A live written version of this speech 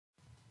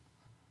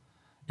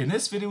In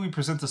this video, we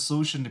present the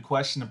solution to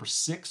question number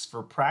 6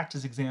 for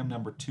practice exam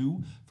number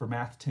 2 for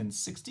Math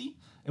 1060,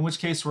 in which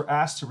case we're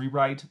asked to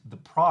rewrite the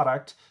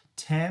product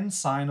 10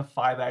 sine of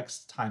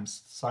 5x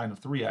times sine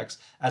of 3x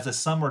as a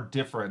sum or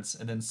difference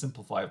and then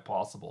simplify if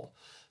possible.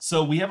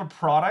 So we have a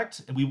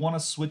product and we want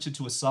to switch it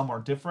to a sum or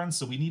difference,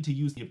 so we need to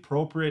use the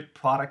appropriate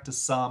product to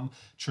sum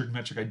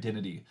trigonometric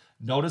identity.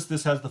 Notice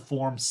this has the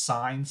form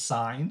sine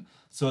sine.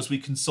 So as we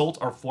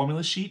consult our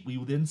formula sheet, we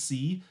will then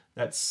see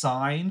that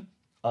sine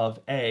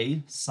of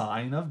A,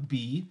 sine of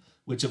B,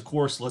 which of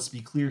course, let's be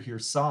clear here,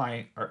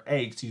 sine, or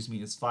A, excuse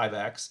me, is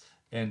 5x,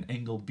 and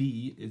angle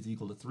B is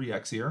equal to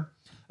 3x here.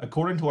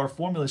 According to our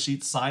formula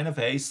sheet, sine of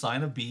A,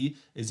 sine of B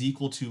is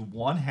equal to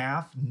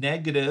 1/2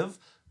 negative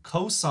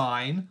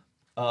cosine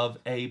of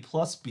A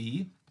plus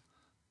B,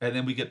 and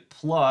then we get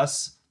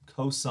plus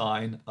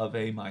cosine of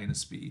A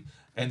minus B.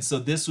 And so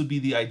this would be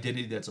the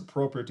identity that's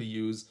appropriate to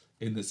use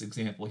in this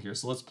example here.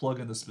 So let's plug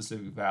in the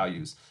specific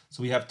values.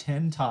 So we have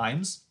 10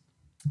 times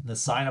the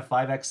sine of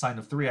 5x sine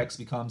of 3x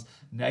becomes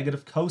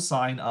negative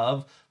cosine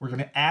of, we're going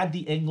to add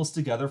the angles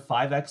together,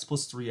 5x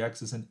plus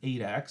 3x is an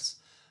 8x,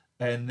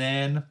 and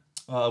then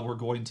we're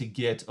going to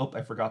get, oh,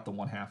 I forgot the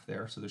 1/2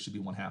 there, so there should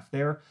be 1/2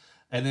 there,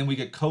 and then we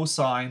get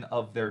cosine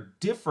of their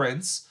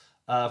difference,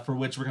 for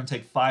which we're going to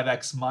take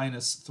 5x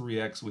minus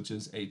 3x, which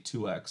is a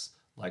 2x,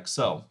 like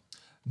so.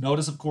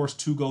 Notice, of course,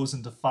 2 goes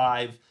into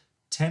 5,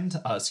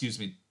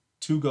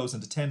 2 goes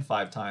into 10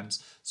 5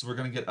 times, so we're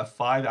going to get a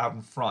 5 out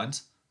in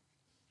front.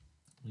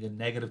 We get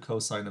negative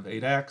cosine of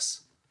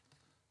 8x.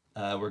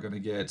 We're going to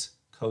get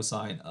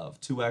cosine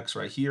of 2x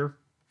right here.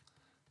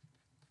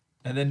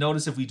 And then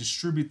notice if we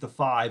distribute the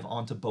 5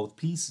 onto both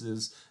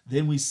pieces,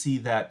 then we see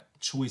that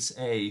choice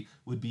A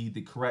would be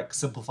the correct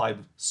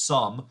simplified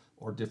sum,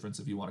 or difference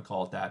if you want to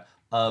call it that,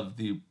 of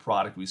the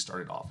product we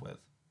started off with.